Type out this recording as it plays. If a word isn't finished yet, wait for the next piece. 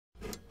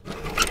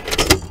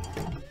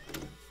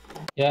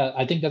Yeah,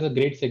 I think that's a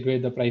great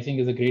segue. The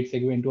pricing is a great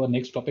segue into our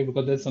next topic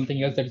because there's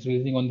something else that's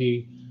releasing on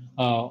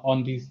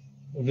these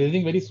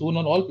releasing very soon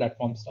on all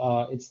platforms.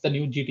 It's the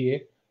new GTA,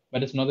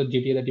 but it's not the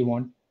GTA that you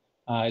want.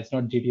 It's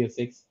not GTA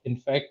 6. In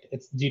fact,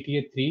 it's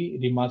GTA 3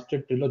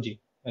 Remastered Trilogy.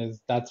 As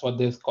that's what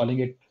they're calling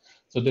it.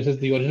 So this is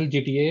the original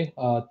GTA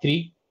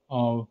 3,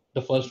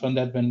 the first one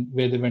that went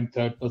where they went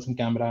third person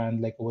camera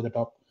and like over the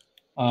top.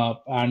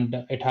 And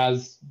it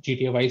has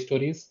GTA Vice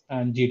Stories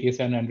and GTA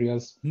San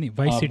Andreas नहीं,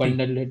 Vice City.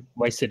 bundled it.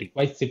 Vice City.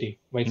 Vice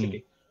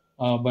City,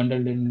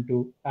 bundled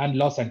into and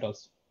Los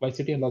Santos, Vice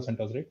City and Los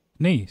Santos, right?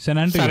 नहीं, San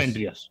San Andreas.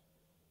 Andreas.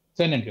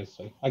 San Andreas,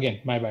 sorry.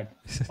 Again, my bad.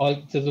 All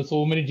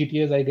so many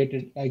GTAs,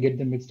 I get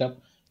them mixed up.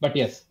 But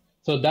yes,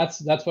 so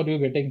that's what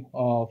you're getting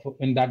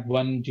in that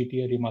one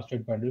GTA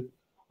remastered bundle.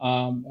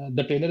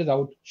 The trailer is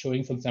out,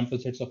 showing some sample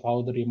sets of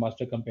how the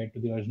remaster compared to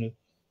the original.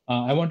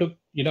 I want to,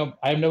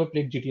 I've never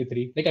played GTA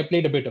 3. Like I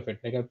played a bit of it.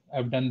 Like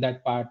I've done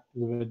that part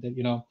with,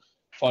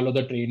 follow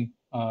the train.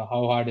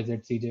 How hard is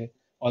it, CJ?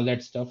 All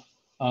that stuff.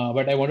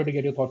 But I wanted to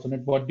get your thoughts on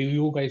it. What do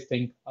you guys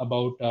think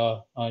about,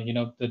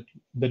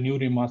 the new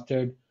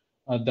remastered?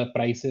 The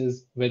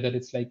prices, whether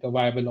it's like a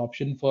viable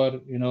option for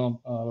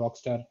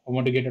Rockstar. I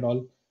want to get it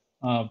all.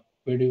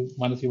 Where do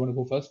Manas, you want to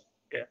go first?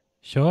 Yeah.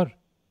 Sure.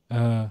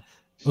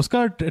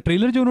 उसका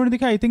trailer जो उन्होंने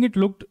दिखा, I think it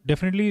looked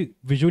definitely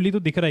visually तो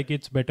दिख रहा है कि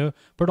it's better,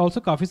 but also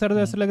काफी सारा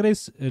ऐसा लग रहा है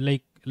इस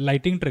like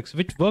lighting tricks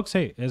which works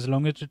है as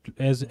long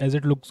as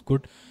it looks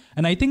good.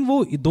 And I think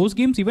वो those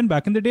games even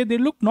back in the day they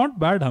look not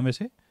bad. हमें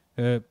से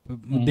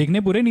देखने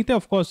बुरे नहीं थे.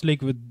 Of course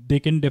like they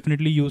can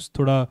definitely use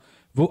थोड़ा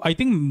वो. आई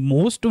थिंक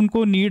मोस्ट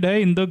उनको नीड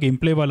है इन द गेम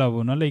प्ले वाला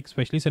वो ना, like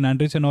specially San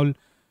Andreas and all.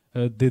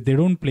 they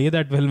don't play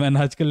that well man.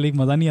 आजकल लाइक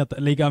मजा नहीं आता.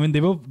 Like I mean they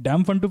were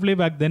dam fun to play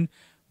back then,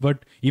 but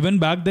even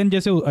back then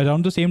जैसे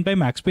around the same time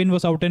max pen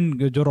was out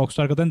and जो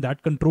Rockstar का था,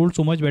 that controlled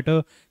so much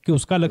better कि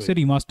उसका अलग से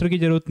रिमास्टर की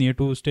जरूरत नहीं है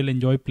to still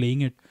enjoy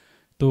playing it.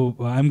 तो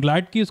आई एम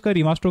ग्लैड कि उसका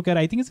रिमास्टर हो.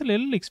 I think it's a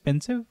little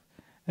expensive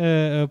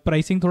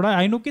pricing थोड़ा.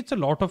 आई नो कि it's a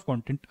lot of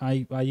content,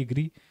 I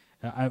agree,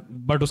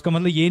 but उसका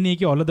मतलब ये नहीं है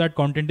कि all of that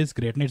content is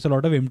great. It's a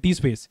lot of empty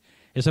space,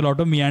 it's a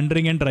lot of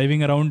meandering and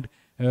driving around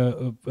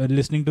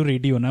listening to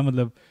radio ना.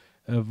 मतलब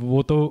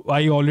वो तो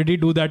I already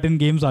do that in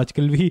games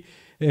आजकल भी,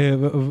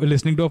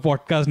 लिसनिंग टू अ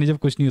पॉडकास्ट नहीं जब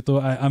कुछ नहीं हो. तो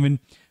आई मीन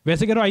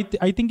वैसे कह रहा हूँ,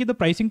 I think the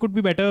pricing could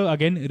be better.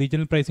 Again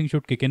regional pricing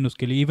should kick in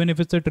उसके लिए, even if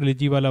it's a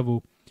trilogy वाला वो.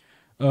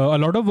 A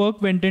lot of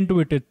work went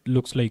into it. It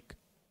looks like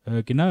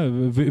कि ना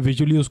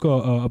विजुअली उसको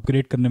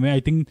अपग्रेड करने में.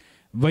 आई थिंक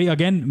वही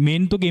अगेन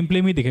मेन तो गेम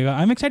प्ले में ही दिखेगा.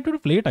 I am excited to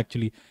play it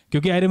actually,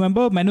 क्योंकि आई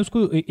रिमेंबर मैंने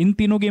उसको इन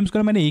तीनों गेम्स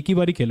का मैंने एक ही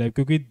बार ही खेला है,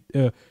 क्योंकि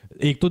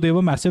एक तो दे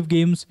वर मैसिव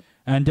गेम्स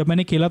एंड जब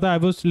मैंने खेला था आई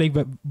वाज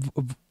लाइक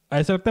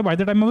ऐसा लगता है by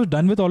the time I was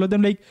done with all of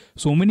them, like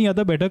so many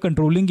other better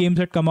controlling games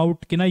had come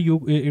out कि ना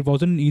it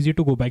wasn't easy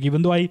to go back.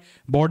 Even though I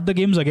bought the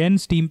games again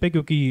steam पे,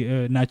 क्योंकि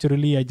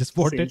naturally I just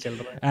bought it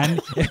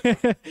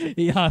and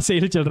यहाँ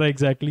cell चल रहा है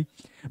exactly.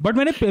 But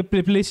मैंने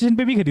play station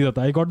पे भी खरीदा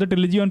था. I got the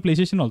trilogy on play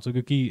station also,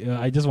 क्योंकि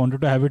I just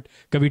wanted to have it.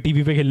 कभी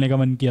टीवी पे खेलने का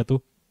मन किया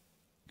तो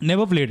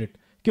नेवर प्लेड इट,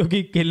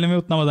 क्योंकि खेलने में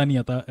उतना मजा नहीं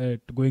आता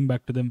going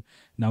back to them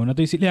now ना.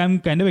 तो इसीलिए I am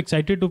kind of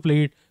excited to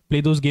play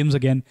those games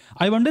again.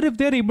 I wonder if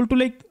they're able to,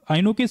 like, I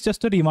know कि it's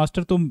just a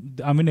remaster, तो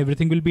I mean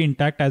everything will be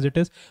intact as it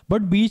is,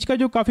 but बीच का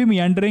जो काफी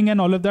meandering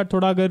and all of that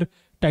थोड़ा अगर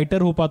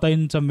tighter हो पाता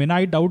in some way,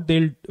 I doubt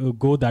they'll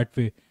go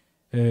that way.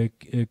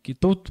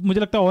 तो मुझे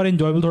लगता है और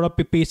enjoyable थोड़ा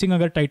pacing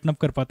अगर tighten up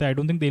कर पाते हैं. I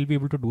don't think they'll be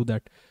able to do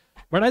that,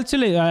 but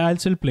I'll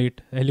still play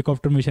it.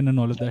 Helicopter mission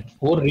and all of that.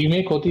 Or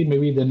remake होती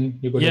maybe, then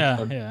you could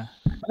have yeah.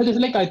 But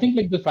it's like I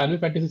think like the Final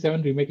Fantasy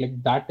 7 remake, like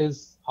that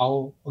is how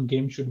a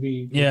game should be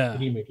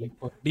remade.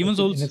 Like Demon's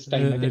Souls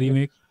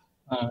remake.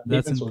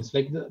 Demon's Souls,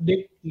 like they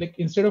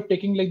like instead of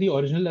taking like the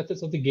original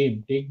assets of the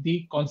game, take the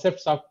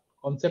concept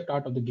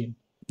art of the game,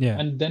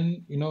 and then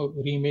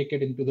remake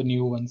it into the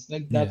new ones.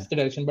 Like that's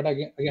the direction. But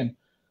again,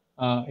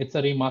 it's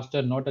a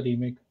remaster, not a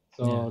remake.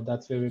 So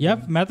that's where we.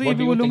 मैं तो ये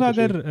भी बोलूँगा,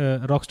 अगर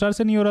Rockstar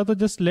से नहीं हो रहा तो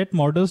just let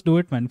modders do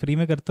it man. Free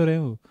में करते रहे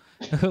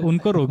वो.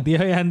 उनको रोक दिया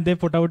and they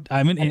put out. I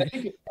mean, I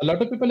think a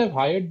lot of people have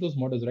hired those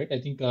modders, right? I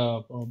think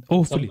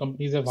some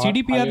companies have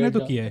CDPR ने तो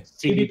किया है.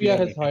 CDPR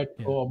has hired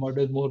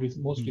modders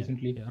most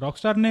recently.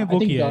 Rockstar ने वो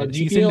किया है.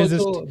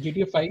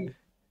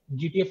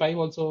 GTA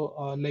 5 also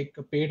like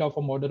paid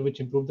off a modder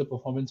which improved the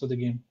performance of the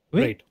game.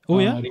 Right. Oh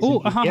yeah.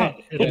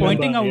 Yeah,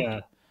 pointing out.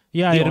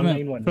 Yeah, I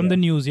remember from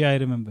the news. Yeah,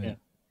 I remember.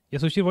 Yeah,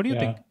 Sushir, what do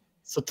you think?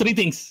 So 3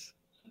 things.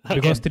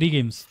 Because 3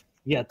 games.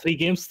 Yeah, 3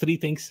 games, 3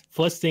 things.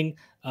 First thing,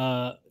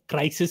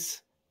 Crisis,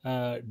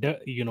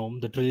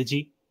 the trilogy.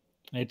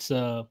 It's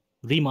a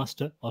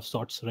remaster of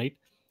sorts, right?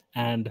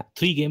 And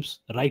 3 games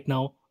right now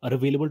are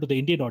available to the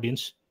Indian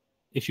audience.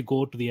 If you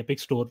go to the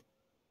Epic Store,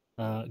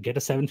 get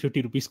a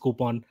 750 rupees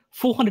coupon,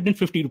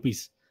 450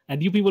 rupees.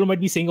 And you people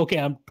might be saying, okay,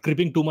 I'm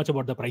cribbing too much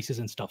about the prices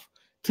and stuff.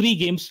 3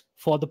 games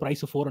for the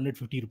price of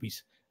 450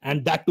 rupees.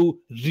 And that too,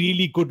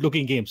 really good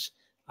looking games.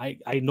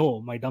 I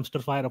know my dumpster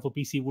fire of a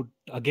PC would,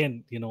 again,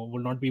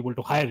 will not be able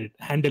to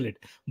handle it.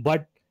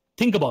 But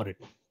think about it.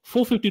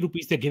 450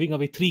 rupees, they're giving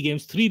away 3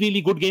 games, 3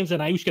 really good games,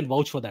 and Ayush can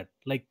vouch for that.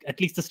 Like, at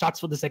least the starts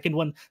for the second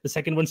one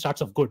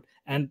starts off good,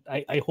 and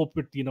I hope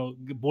it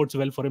bodes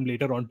well for him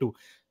later on too.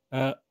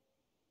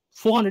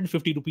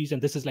 450 rupees,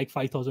 and this is like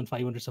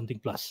 5,500 something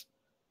plus.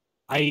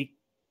 I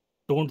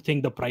don't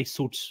think the price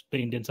suits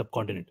the Indian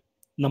subcontinent.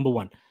 Number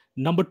one.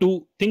 Number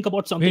two, think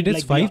about something. Wait,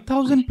 it's like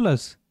 5,000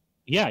 plus.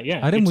 Yeah.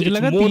 अरे मुझे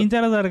लगा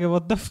 3-4 हजार.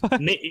 What the fuck?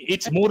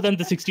 It's more than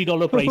the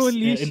 $60 price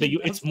in the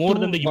it's more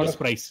than the US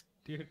price.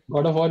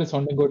 God of War is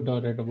sounding good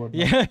right about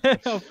now. Yeah,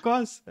 of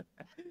course.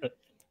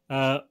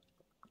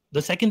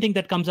 The second thing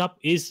that comes up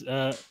is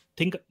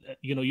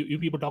you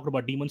people talked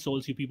about Demon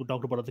Souls, you people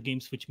talked about other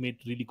games which made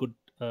really good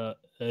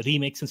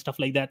remakes and stuff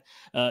like that.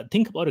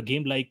 Think about a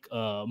game like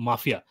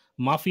Mafia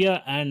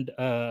and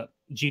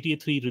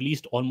GTA 3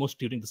 released almost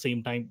during the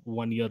same time,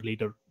 1 year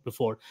later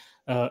before,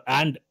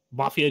 and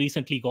Mafia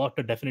recently got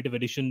a definitive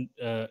edition,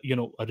 a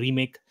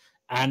remake,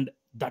 and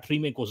that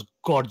remake was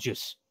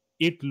gorgeous.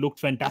 It looked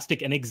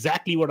fantastic, and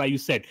exactly what you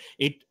said.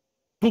 It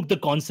took the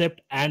concept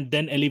and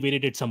then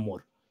elevated it some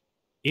more.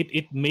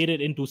 It made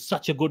it into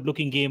such a good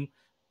looking game.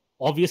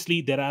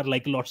 Obviously, there are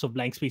like lots of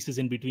blank spaces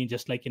in between,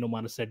 just like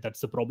Manas said,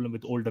 that's the problem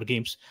with older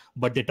games.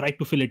 But they tried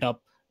to fill it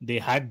up. They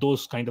had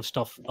those kind of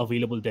stuff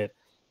available there,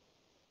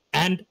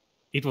 and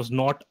it was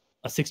not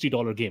a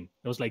 $60 game.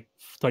 It was like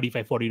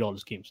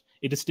 $35-$40 games.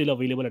 It is still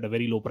available at a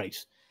very low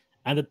price.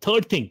 And the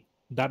third thing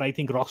that I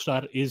think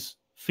Rockstar is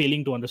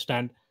failing to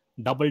understand,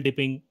 double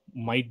dipping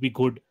might be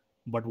good,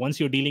 but once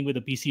you're dealing with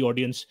a PC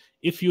audience,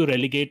 if you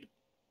relegate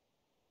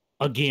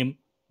a game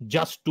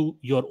just to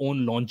your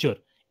own launcher,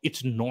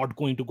 it's not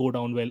going to go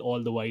down well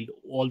all the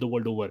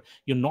world over.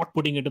 You're not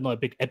putting it on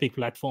the Epic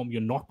platform.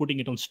 You're not putting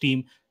it on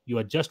Steam. You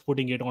are just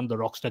putting it on the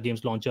Rockstar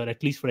Games launcher,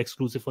 at least for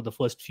exclusive for the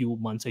first few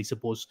months, I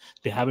suppose.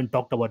 They haven't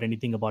talked about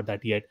anything about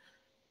that yet.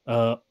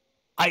 I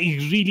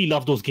really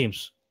love those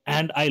games.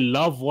 And I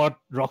love what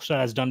Rockstar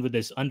has done with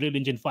this. Unreal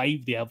Engine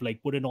 5, they have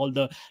like put in all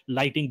the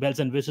lighting, bells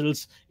and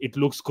whistles. It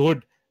looks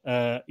good.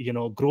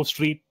 Grove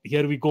Street,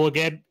 here we go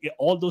again.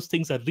 All those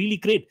things are really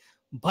great.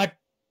 But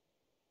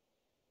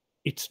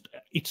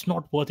it's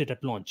not worth it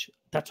at launch.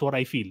 That's what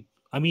I feel.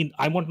 I mean,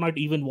 I might not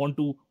even want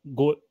to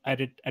go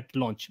at it at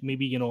launch.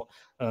 Maybe,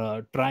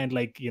 try and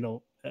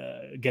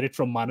get it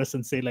from Manas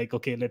and say like,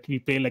 okay, let me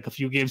play like a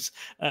few games.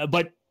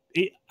 But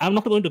I'm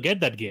not going to get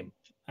that game.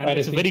 And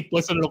it's a very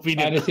personal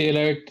opinion.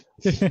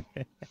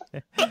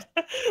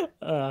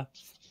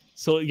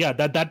 So yeah,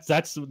 that's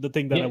the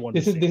thing that I want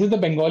to say. This is the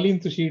Bengali in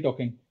Sushi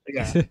talking.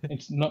 Yeah.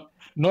 It's not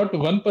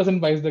one person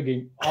buys the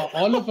game.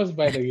 All of us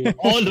buy the game.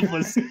 All of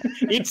us.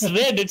 It's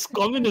red. It's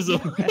communism.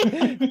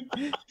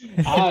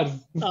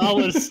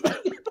 Ours.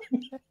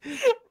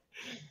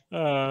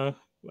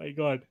 My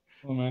God.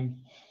 Oh man.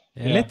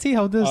 Yeah. Let's see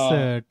how this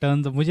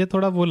turns. मुझे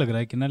थोड़ा वो लग रहा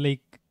है कि ना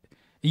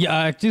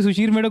actually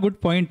Sushir made a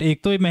good point.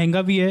 एक तो ये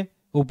महंगा भी है,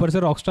 ऊपर से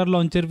Rockstar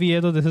launcher भी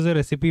है, तो this is a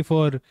recipe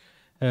for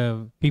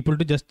people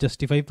to just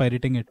justify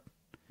pirating it.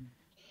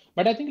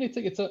 But I think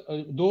it's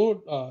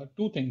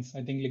two things.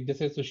 I think like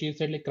just as Sushir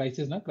said, like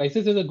Crisis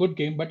is a good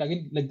game, but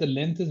again, like the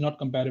length is not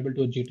comparable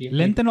to a GTA.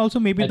 Length and also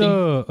maybe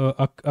the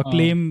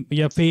acclaim,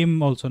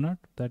 fame also, not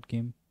that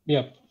game.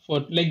 Yeah,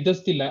 for like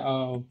just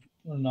the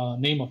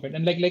name of it,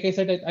 and like I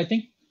said, I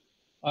think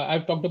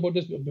I've talked about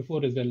this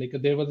before as well. Like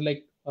there was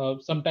like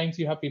sometimes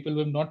you have people who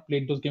have not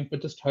played those games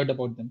but just heard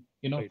about them.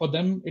 Right. For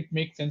them it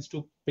makes sense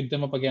to pick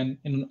them up again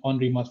on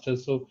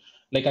remasters. So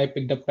like I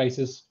picked up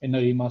Crisis in a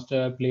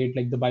remaster. I played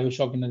like the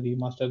BioShock in a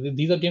remaster.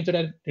 These are games that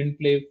I didn't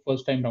play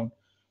first time round.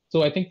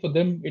 So I think for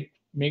them it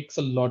makes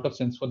a lot of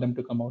sense for them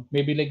to come out.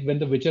 Maybe like when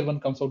the Witcher 1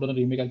 comes out on a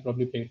remake, I'll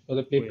probably play it.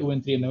 Because I played 2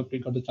 and 3 and never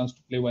got the chance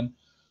to play 1.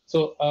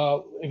 So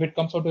if it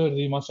comes out as a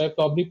remaster, I'll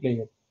probably play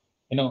it.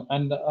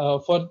 And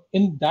for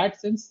in that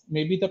sense,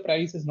 maybe the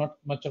price is not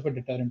much of a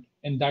deterrent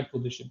in that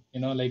position.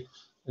 Like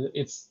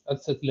it's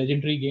a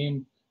legendary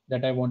game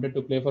that I wanted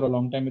to play for a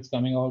long time. It's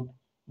coming out.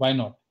 Why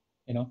not?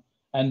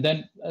 And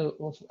then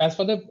as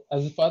far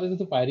as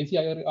the piracy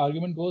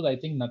argument goes, I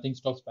think nothing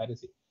stops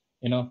piracy.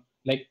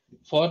 Like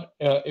for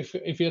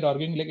if you're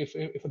arguing like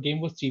if a game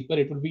was cheaper,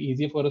 it would be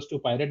easier for us to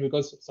pirate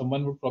because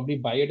someone would probably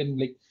buy it, and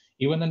like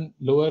even a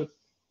lower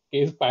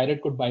case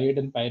pirate could buy it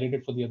and pirate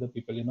it for the other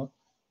people.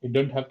 You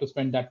don't have to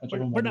spend that much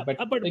of money. But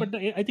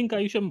I think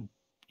Ayush, I'm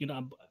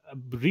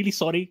really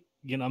sorry.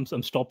 I'm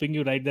stopping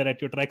you right there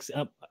at your tracks.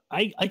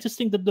 I just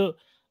think that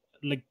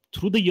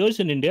through the years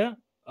in India,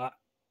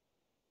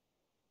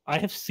 I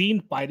have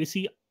seen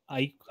piracy.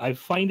 I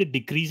find it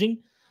decreasing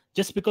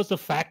just because the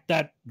fact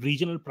that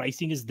regional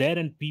pricing is there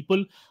and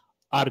people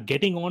are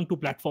getting on to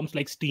platforms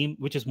like Steam,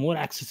 which is more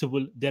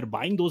accessible. They're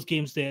buying those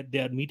games there. They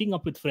are meeting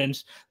up with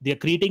friends. They're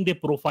creating their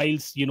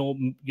profiles,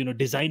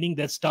 designing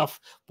their stuff,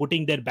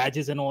 putting their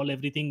badges and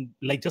everything.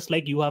 Like just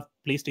like you have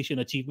PlayStation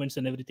achievements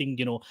and everything,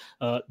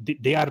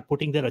 they are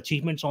putting their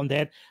achievements on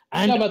there.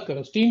 And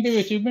Steam gave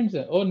achievements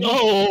there. Oh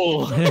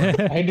no,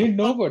 I didn't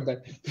know about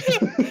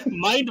that.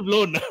 Mind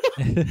blown.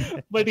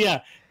 But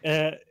yeah,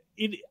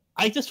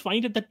 I just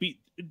find it that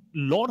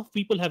lot of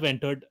people have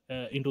entered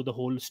into the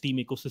whole Steam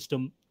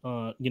ecosystem,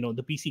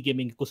 the PC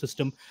gaming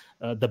ecosystem.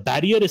 The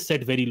barrier is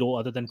set very low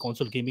other than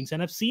console gamings,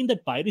 and I've seen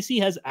that piracy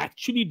has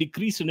actually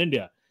decreased in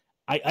India.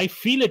 I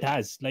feel it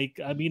has. Like,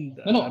 I mean,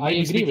 No, I I might be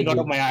agree speaking with out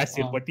you. of my ass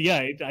here, but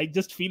yeah, I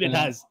just feel it No,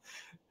 has.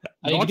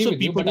 I Lots agree of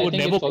with you, people but who I would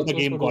think never it's bought a also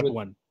game to do got with.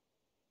 one.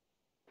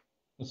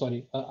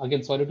 Sorry,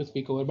 again, sorry to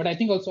speak over, but I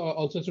think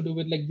also has to do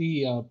with like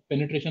the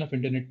penetration of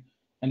internet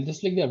and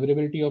just like the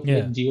availability of Yeah.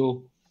 like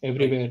geo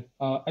everywhere.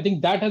 I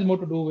think that has more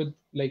to do with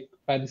like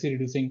piracy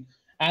reducing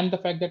and the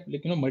fact that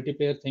like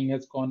multiplayer thing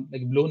has gone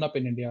like blown up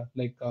in India,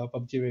 like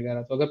PUBG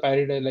वगैरह. So अगर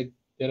pirate है, like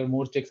there are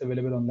more checks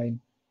available online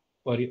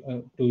for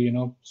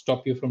to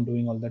stop you from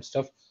doing all that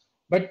stuff.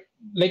 But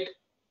like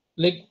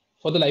like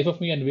for the life of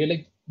me, and we're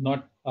like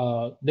not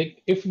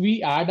like if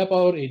we add up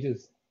our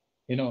ages,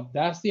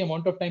 that's the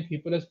amount of time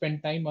people have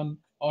spent time on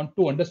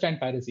to understand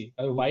piracy,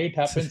 why it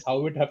happens,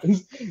 how it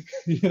happens.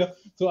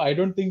 So I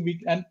don't think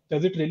we and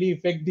does it really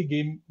affect the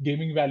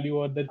gaming value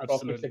or the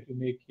profits that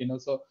Absolutely. you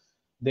make. So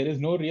there is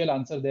no real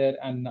answer there,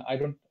 and I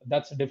don't.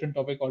 That's a different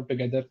topic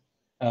altogether,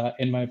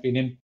 in my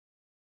opinion.